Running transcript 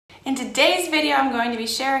In today's video, I'm going to be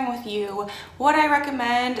sharing with you what I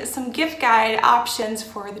recommend, some gift guide options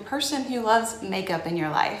for the person who loves makeup in your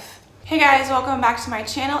life. Hey guys, welcome back to my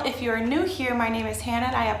channel. If you are new here, my name is Hannah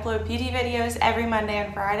and I upload beauty videos every Monday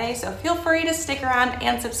and Friday, so feel free to stick around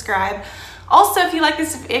and subscribe. Also,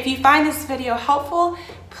 if you find this video helpful,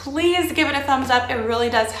 please give it a thumbs up. It really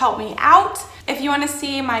does help me out. If you want to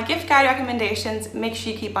see my gift guide recommendations, make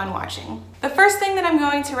sure you keep on watching. The first thing that I'm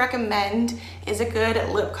going to recommend is a good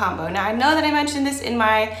lip combo. Now, I know that I mentioned this in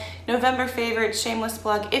my November favorite shameless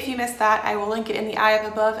plug. If you missed that, I will link it in the eye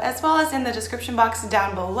up above as well as in the description box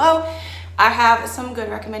down below. I have some good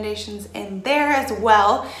recommendations in there as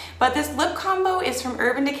well. But this lip combo is from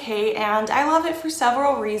Urban Decay and I love it for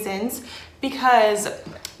several reasons. Because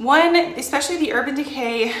one, especially the Urban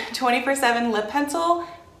Decay 24/7 lip pencil,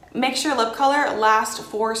 makes your lip color last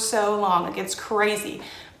for so long. Like, it's crazy,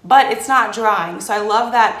 but it's not drying. So I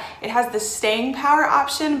love that it has the staying power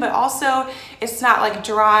option, but also it's not like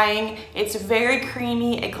drying. It's very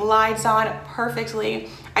creamy. It glides on perfectly.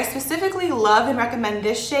 I specifically love and recommend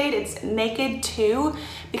this shade. It's Naked 2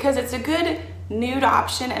 because it's a good nude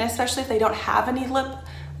option, and especially if they don't have any lip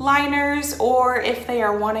liners or if they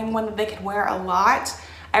are wanting one that they could wear a lot,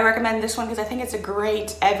 I recommend this one because I think it's a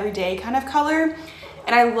great everyday kind of color.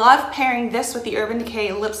 And I love pairing this with the Urban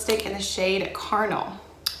Decay lipstick in the shade Carnal.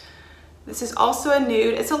 This is also a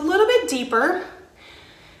nude. It's a little bit deeper,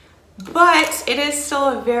 but it is still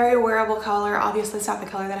a very wearable color. Obviously, it's not the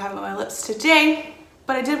color that I have on my lips today,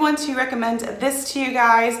 but I did want to recommend this to you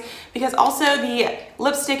guys because also the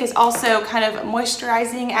lipstick is also kind of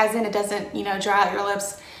moisturizing, as in it doesn't, dry out your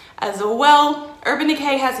lips as well. Urban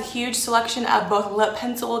Decay has a huge selection of both lip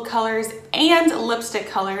pencil colors and lipstick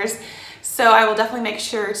colors. So I will definitely make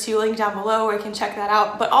sure to link down below where you can check that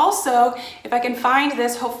out. But also, if I can find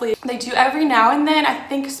this, hopefully they do every now and then, I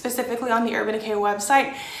think specifically on the Urban Decay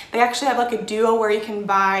website, they actually have like a duo where you can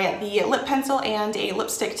buy the lip pencil and a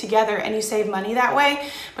lipstick together and you save money that way.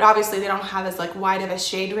 But obviously they don't have as like wide of a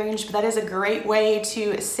shade range, but that is a great way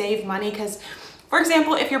to save money because, for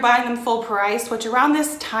example, if you're buying them full price, which around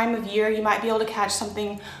this time of year, you might be able to catch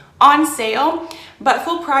something on sale, but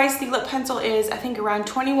full price, the lip pencil is I think around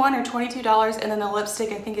 $21 or $22, and then the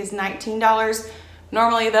lipstick I think is $19.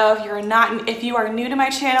 Normally though, if you are new to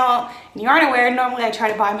my channel and you aren't aware, normally I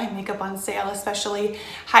try to buy my makeup on sale, especially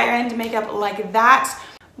higher end makeup like that.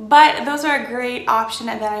 But those are a great option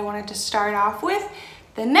that I wanted to start off with.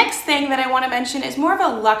 The next thing that I want to mention is more of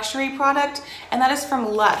a luxury product, and that is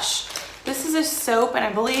from Lush. This is a soap, and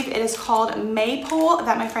I believe it is called Maypole,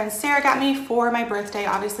 that my friend Sarah got me for my birthday.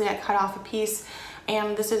 Obviously, I cut off a piece,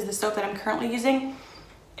 and this is the soap that I'm currently using.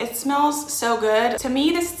 It smells so good. To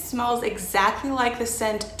me, this smells exactly like the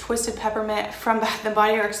scent Twisted Peppermint from Bath &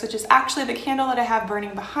 Body Works, which is actually the candle that I have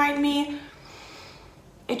burning behind me.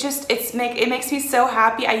 It makes me so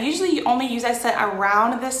happy. I usually only use that scent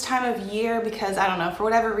around this time of year because, I don't know, for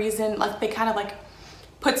whatever reason, like they kind of like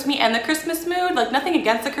puts me in the Christmas mood. Like, nothing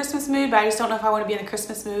against the Christmas mood, but I just don't know if I want to be in the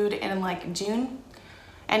Christmas mood in like June.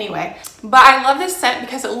 Anyway, but I love this scent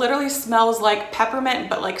because it literally smells like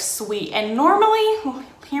peppermint but like sweet. And normally,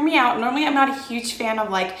 hear me out, normally I'm not a huge fan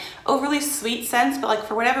of like overly sweet scents, but like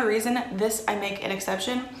for whatever reason, this I make an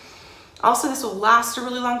exception. Also, this will last a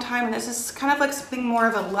really long time, and this is kind of like something more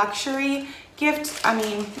of a luxury gift. I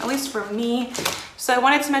mean, at least for me. So I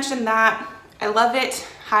wanted to mention that. I love it.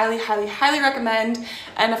 Highly, highly, highly recommend.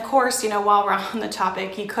 And of course, while we're on the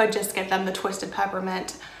topic, you could just get them the Twisted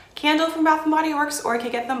Peppermint candle from Bath & Body Works, or you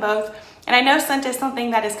could get them both. And I know scent is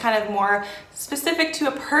something that is kind of more specific to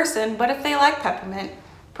a person, but if they like peppermint,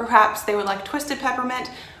 perhaps they would like Twisted Peppermint.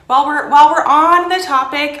 While we're on the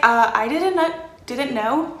topic, I didn't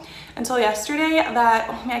know until yesterday that,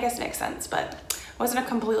 I mean, I guess it makes sense, but I wasn't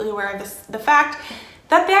completely aware of the fact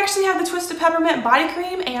that they actually have the Twisted Peppermint body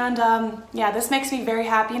cream, and yeah, this makes me very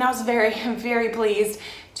happy, and I was very, very pleased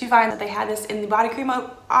to find that they had this in the body cream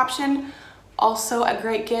option. Also a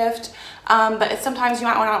great gift, but sometimes you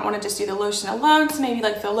might not want to just do the lotion alone, so maybe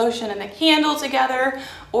like the lotion and the candle together,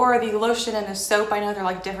 or the lotion and the soap. I know they're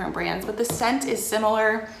like different brands, but the scent is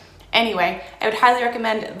similar. Anyway, I would highly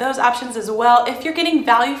recommend those options as well. If you're getting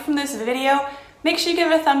value from this video, make sure you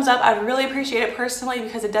give it a thumbs up. I'd really appreciate it personally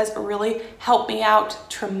because it does really help me out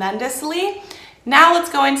tremendously. Now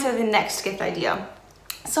let's go into the next gift idea.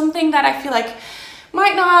 Something that I feel like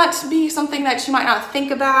might not be something that you might not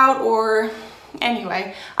think about, or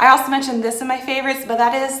anyway. I also mentioned this in my favorites, but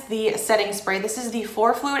that is the setting spray. This is the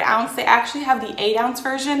 4 fluid ounce. They actually have the 8 ounce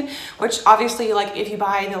version, which obviously, like, if you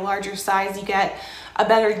buy the larger size, you get a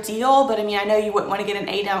better deal. But I mean, I know you wouldn't want to get an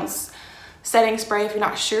 8 ounce setting spray if you're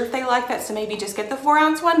not sure if they like that, so maybe just get the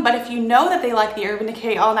 4-ounce one. But if you know that they like the Urban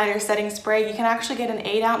Decay All Nighter setting spray, you can actually get an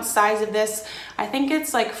 8-ounce size of this. I think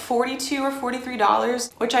it's like $42 or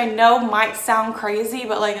 $43, which I know might sound crazy,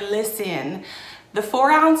 but like listen, the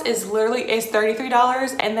 4-ounce is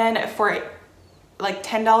 $33, and then for like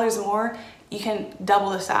 $10 more, you can double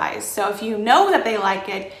the size. So if you know that they like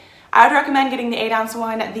it, I would recommend getting the 8-ounce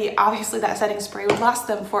one. Obviously that setting spray would last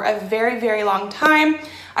them for a very, very long time.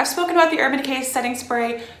 I've spoken about the Urban Decay setting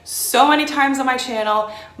spray so many times on my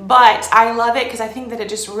channel, but I love it because I think that it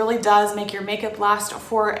just really does make your makeup last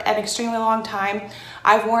for an extremely long time.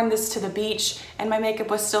 I've worn this to the beach and my makeup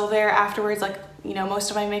was still there afterwards. Like, you know, most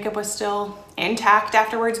of my makeup was still intact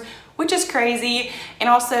afterwards, which is crazy. And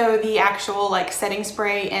also the actual like setting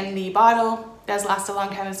spray in the bottle does last a long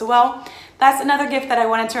time as well. That's another gift that I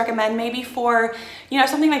wanted to recommend, maybe for, you know,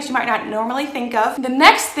 something that you might not normally think of. The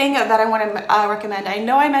next thing that I want to recommend, I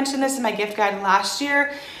know I mentioned this in my gift guide last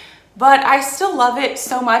year, but I still love it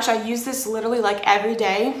so much. I use this literally like every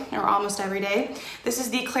day, or almost every day. This is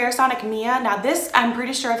the Clarisonic Mia. Now this, I'm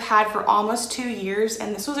pretty sure I've had for almost 2 years,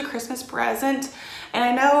 and this was a Christmas present.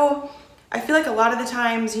 And I feel like a lot of the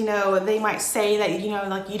times, you know, they might say that, you know,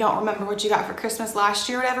 like you don't remember what you got for Christmas last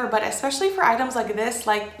year or whatever, but especially for items like this,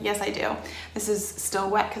 like, yes, I do. This is still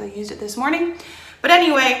wet because I used it this morning. But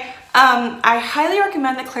anyway, I highly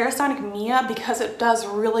recommend the Clarisonic Mia because it does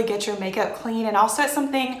really get your makeup clean, and also it's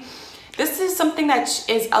something, this is something that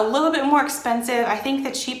is a little bit more expensive. I think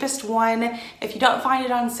the cheapest one, if you don't find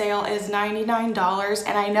it on sale, is $99,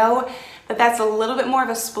 and I know that that's a little bit more of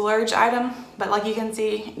a splurge item, but like you can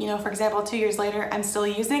see, you know, for example, 2 years later, I'm still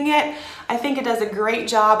using it. I think it does a great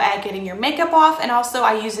job at getting your makeup off, and also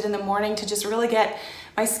I use it in the morning to just really get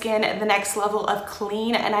my skin at the next level of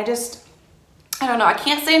clean, and I don't know, I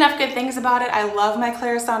can't say enough good things about it. I love my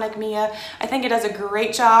Clarisonic Mia. I think it does a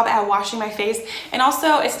great job at washing my face. And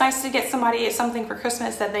also, it's nice to get somebody something for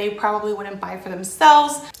Christmas that they probably wouldn't buy for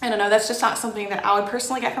themselves. I don't know, that's just not something that I would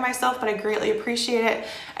personally get for myself, but I greatly appreciate it.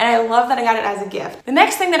 And I love that I got it as a gift. The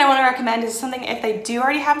next thing that I want to recommend is something, if they do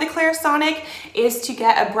already have the Clarisonic, is to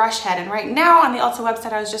get a brush head. And right now on the Ulta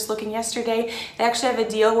website, I was just looking yesterday, they actually have a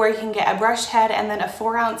deal where you can get a brush head and then a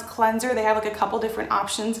 4-ounce cleanser. They have like a couple different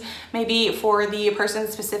options, maybe for the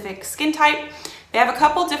person's specific skin type. They have a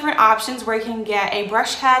couple different options where you can get a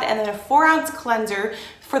brush head and then a 4-ounce cleanser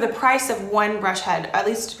for the price of one brush head, at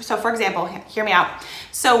least. So for example, hear me out.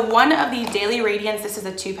 So one of the Daily Radiance, this is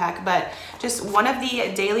a 2-pack, but just one of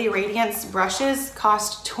the Daily Radiance brushes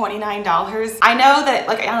cost $29. I know that,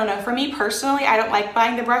 like, I don't know, for me personally, I don't like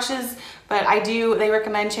buying the brushes, but they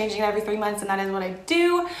recommend changing it every 3 months, and that is what I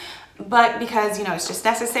do. But because, you know, it's just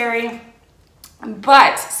necessary.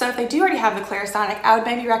 But, so if they do already have the Clarisonic, I would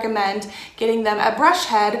maybe recommend getting them a brush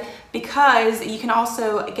head, because you can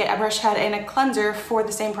also get a brush head and a cleanser for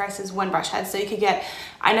the same price as one brush head. So you could get,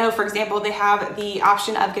 I know for example, they have the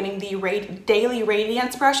option of getting the Daily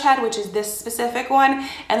Radiance brush head, which is this specific one,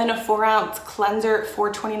 and then a 4-ounce cleanser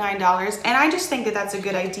for $29. And I just think that that's a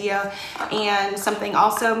good idea, and something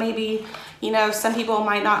also maybe, you know, some people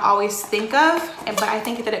might not always think of, but I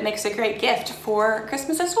think that it makes a great gift for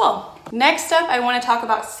Christmas as well. Next up, I want to talk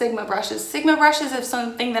about Sigma brushes. Sigma brushes is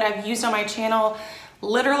something that I've used on my channel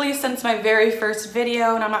literally since my very first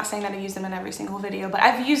video, and I'm not saying that I use them in every single video, but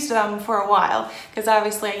I've used them for a while, because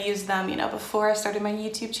obviously I used them, you know, before I started my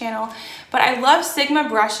YouTube channel. But I love Sigma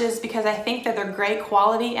brushes because I think that they're great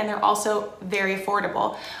quality and they're also very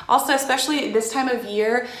affordable. Also, especially this time of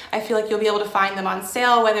year, I feel like you'll be able to find them on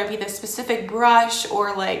sale, whether it be the specific brush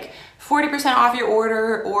or like 40% off your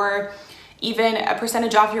order, or even a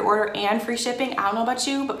percentage off your order and free shipping. I don't know about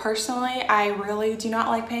you, but personally, I really do not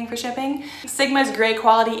like paying for shipping. Sigma is great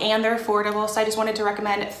quality and they're affordable, so I just wanted to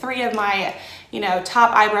recommend 3 of my, you know,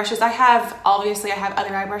 top eye brushes. Obviously I have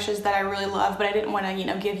other eye brushes that I really love, but I didn't want to, you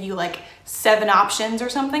know, give you like 7 options or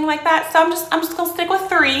something like that. So I'm just gonna stick with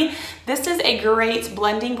 3. This is a great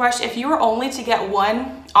blending brush. If you were only to get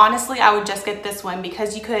one, honestly, I would just get this one,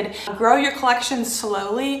 because you could grow your collection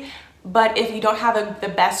slowly. But if you don't have the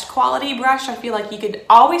best quality brush, I feel like you could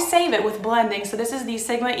always save it with blending. So this is the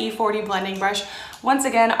Sigma E40 blending brush. Once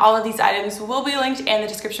again, all of these items will be linked in the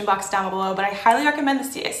description box down below, but I highly recommend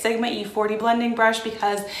the Sigma E40 blending brush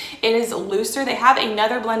because it is looser. They have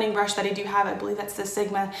another blending brush that I do have. I believe that's the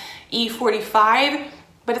Sigma E45.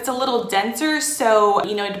 But it's a little denser, so,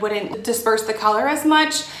 you know, it wouldn't disperse the color as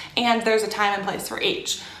much, and there's a time and place for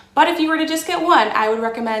each. But if you were to just get one, I would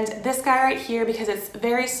recommend this guy right here because it's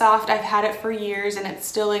very soft. I've had it for years and it's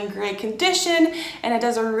still in great condition, and it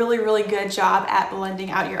does a really, really good job at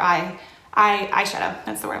blending out your eye eyeshadow.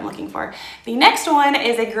 That's the word I'm looking for. The next one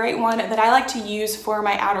is a great one that I like to use for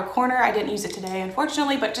my outer corner. I didn't use it today,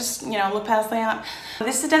 unfortunately, but just, you know, look past that.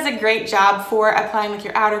 This does a great job for applying like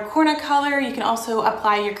your outer corner color. You can also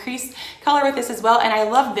apply your crease color with this as well. And I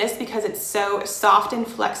love this because it's so soft and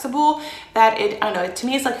flexible that I don't know, to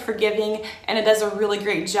me it's like forgiving, and it does a really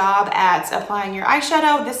great job at applying your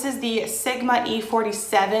eyeshadow. This is the Sigma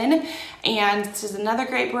E47, and this is another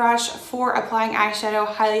great brush for applying eyeshadow.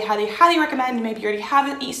 Highly, highly, highly recommend. Maybe you already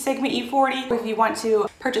have an Sigma E40. If you want to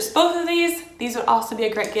purchase both of these would also be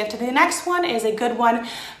a great gift. The next one is a good one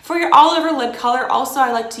for your all over lid color. Also,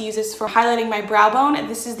 I like to use this for highlighting my brow bone.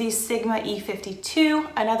 This is the Sigma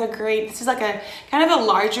E52, another great, this is like a kind of a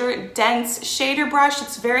larger, dense shader brush.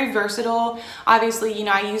 It's very versatile. Obviously, you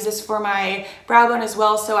know, I use this for my brow bone as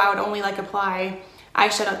well, so I would only like apply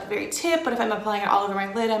eyeshadow at the very tip, but if I'm applying it all over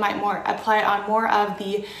my lid, I might apply it on more of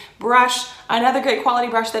the brush. Another great quality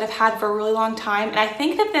brush that I've had for a really long time, and I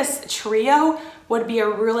think that this trio would be a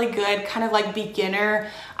really good kind of like beginner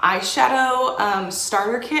eyeshadow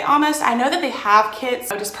starter kit almost. I know that they have kits.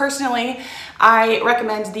 So just personally, I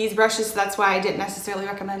recommend these brushes, so that's why I didn't necessarily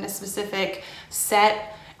recommend a specific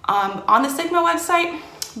set on the Sigma website,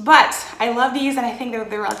 but I love these, and I think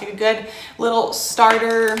they're like a good little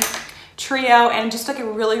starter trio and just like a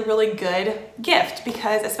really, really good gift,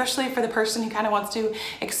 because especially for the person who kind of wants to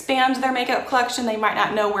expand their makeup collection, they might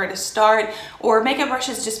not know where to start, or makeup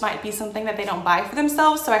brushes just might be something that they don't buy for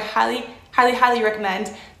themselves. So I highly, highly, highly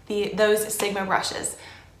recommend those Sigma brushes.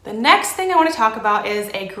 The next thing I want to talk about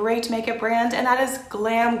is a great makeup brand, and that is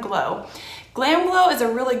Glam Glow. Glam Glow is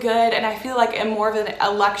a really good, and I feel like more of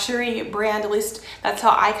a luxury brand, at least that's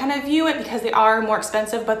how I kind of view it, because they are more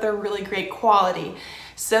expensive, but they're really great quality.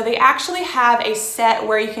 So they actually have a set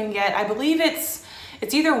where you can get, I believe it's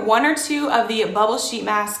either 1 or 2 of the bubble sheet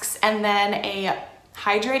masks and then a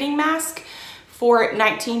hydrating mask for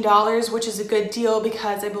 $19, which is a good deal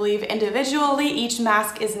because I believe individually each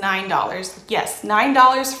mask is $9. Yes,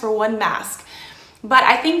 $9 for one mask. But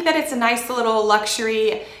I think that it's a nice little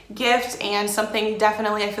luxury gift and something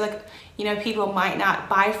definitely I feel like, you know, people might not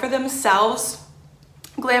buy for themselves.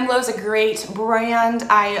 Glam Glow is a great brand.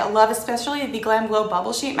 I love especially the Glam Glow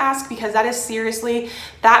Bubble Sheet Mask, because that is seriously,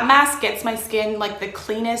 that mask gets my skin like the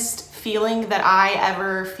cleanest feeling that I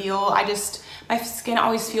ever feel. My skin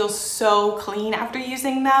always feels so clean after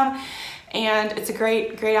using them, and it's a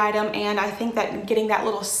great, great item. And I think that getting that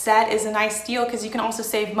little set is a nice deal because you can also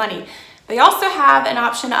save money. They also have an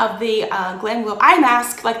option of the Glam Glow eye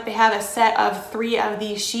mask. Like they have a set of 3 of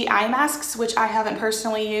the sheet eye masks, which I haven't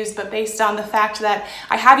personally used, but based on the fact that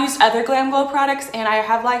I have used other Glam Glow products and I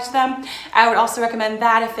have liked them, I would also recommend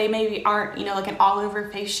that if they maybe aren't, you know, like an all over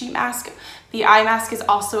face sheet mask. The eye mask is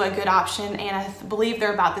also a good option, and I believe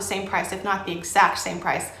they're about the same price, if not the exact same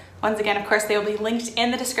price. Once again, of course, they will be linked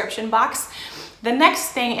in the description box. The next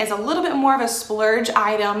thing is a little bit more of a splurge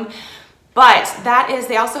item, but that is,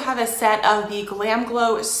 they also have a set of the Glam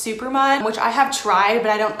Glow Super Mud, which I have tried, but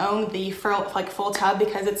I don't own the full tub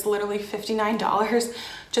because it's literally $59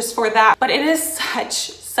 just for that. But it is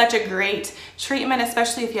such a great treatment,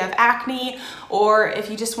 especially if you have acne or if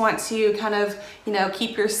you just want to kind of, you know,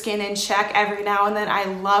 keep your skin in check every now and then. I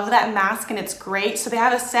love that mask and it's great. So they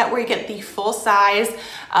have a set where you get the full size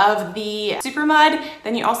of the Super Mud.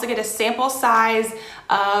 Then you also get a sample size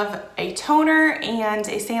of a toner and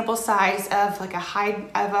a sample size of like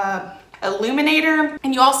a illuminator,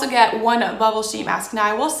 and you also get 1 bubble sheet mask. Now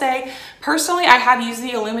I will say, personally, I have used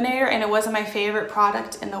the illuminator and it wasn't my favorite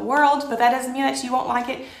product in the world, but that doesn't mean that you won't like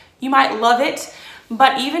it. You might love it,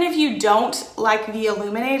 but even if you don't like the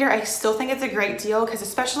illuminator, I still think it's a great deal, because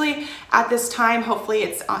especially at this time, hopefully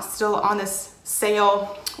it's still on this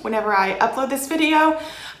sale whenever I upload this video,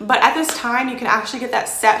 but at this time you can actually get that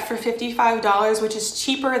set for $55, which is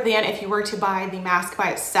cheaper than if you were to buy the mask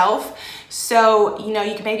by itself. So, you know,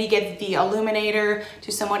 you can maybe get the illuminator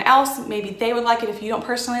to someone else. Maybe they would like it if you don't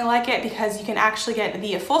personally like it, because you can actually get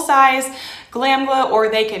the full size Glam Glow, or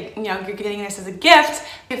they could, you know, you're getting this as a gift.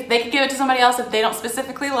 If they could give it to somebody else if they don't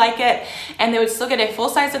specifically like it, and they would still get a full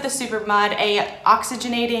size of the Super Mud, a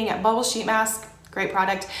oxygenating bubble sheet mask. Great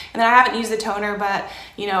product. And then I haven't used the toner, but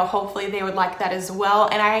you know, hopefully they would like that as well.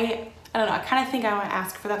 And I don't know, I kind of think I want to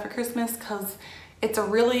ask for that for Christmas, because it's a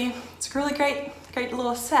really great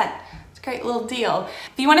little set. It's a great little deal.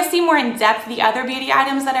 If you want to see more in depth the other beauty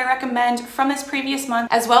items that I recommend from this previous month,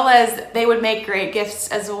 as well as they would make great gifts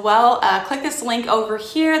as well, click this link over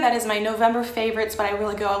here. That is my November favorites, but I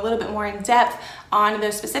really go a little bit more in depth on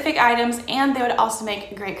those specific items, and they would also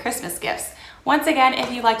make great Christmas gifts. Once again,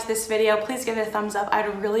 if you liked this video, please give it a thumbs up.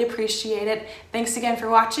 I'd really appreciate it. Thanks again for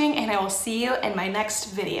watching, and I will see you in my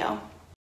next video.